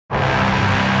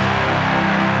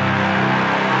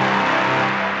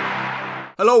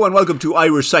Hello and welcome to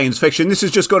Irish Science Fiction. This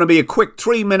is just going to be a quick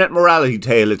 3-minute morality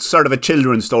tale. It's sort of a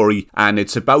children's story and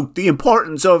it's about the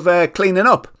importance of cleaning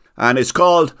up. And it's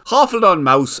called Hoffeldon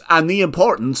Mouse and the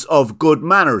Importance of Good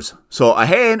Manners. So a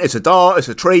hen, it's a daw, it's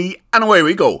a tree, and away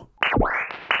we go.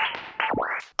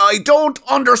 I don't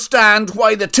understand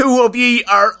why the two of ye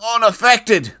are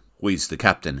unaffected, wheezed the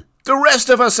captain. The rest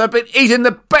of us have been eating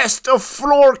the best of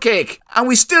floor cake, and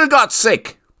we still got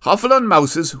sick. Hoffeldon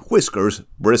Mouse's whiskers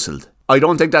bristled. I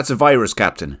don't think that's a virus,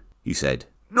 Captain, he said.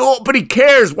 Nobody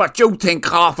cares what you think,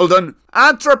 Hoffeldon.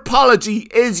 Anthropology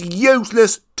is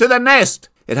useless to the nest.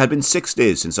 It had been 6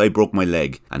 days since I broke my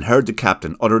leg and heard the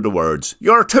captain utter the words,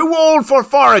 "You're too old for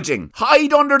foraging.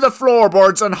 Hide under the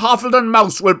floorboards and Hoffeldon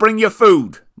Mouse will bring you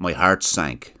food." My heart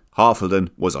sank. Hoffeldon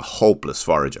was a hopeless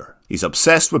forager. He's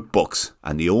obsessed with books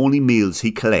and the only meals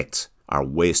he collects are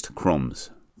waste crumbs.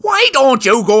 "Why don't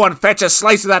you go and fetch a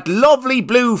slice of that lovely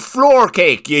blue floor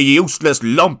cake, you useless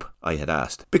lump?" I had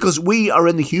asked. Because we are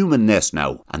in the human nest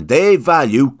now, and they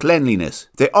value cleanliness.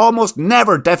 They almost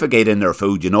never defecate in their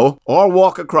food, you know, or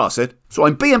walk across it. So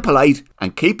I'm being polite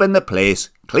and keeping the place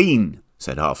clean,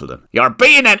 said Hoffeldon. "You're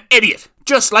being an idiot,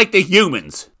 just like the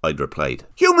humans," I'd replied.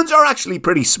 "Humans are actually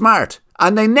pretty smart,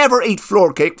 and they never eat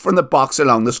floor cake from the box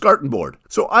along the skirting board.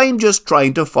 So I'm just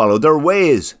trying to follow their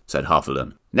ways," said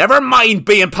Hoffeldon. "Never mind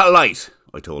being polite,"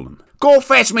 I told him. "Go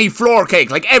fetch me floor cake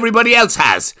like everybody else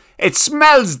has. It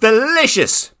smells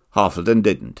delicious." Hoffeldon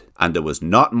didn't, and there was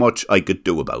not much I could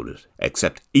do about it,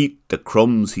 except eat the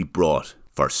crumbs he brought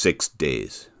for 6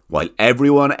 days, while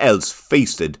everyone else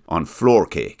feasted on floor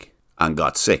cake and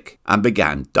got sick and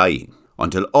began dying,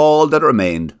 until all that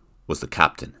remained was the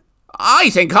captain. "I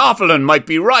think Hoffeldon might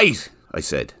be right," I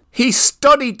said. "He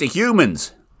studied the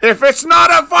humans." "If it's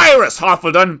not a virus,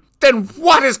 Hoffeldon, then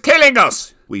what is killing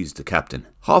us?" wheezed the captain.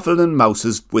 Hoffeldon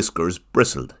Mouse's whiskers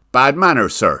bristled. "Bad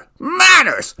manners, sir."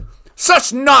 "Manners?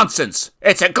 Such nonsense!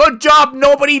 It's a good job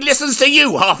nobody listens to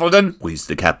you, Hoffeldon," wheezed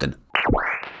the captain.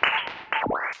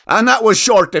 And that was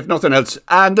short, if nothing else.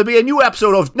 And there'll be a new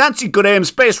episode of Nancy Goodaim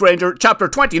Space Ranger, Chapter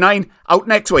 29, out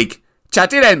next week. Chat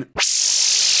to you then.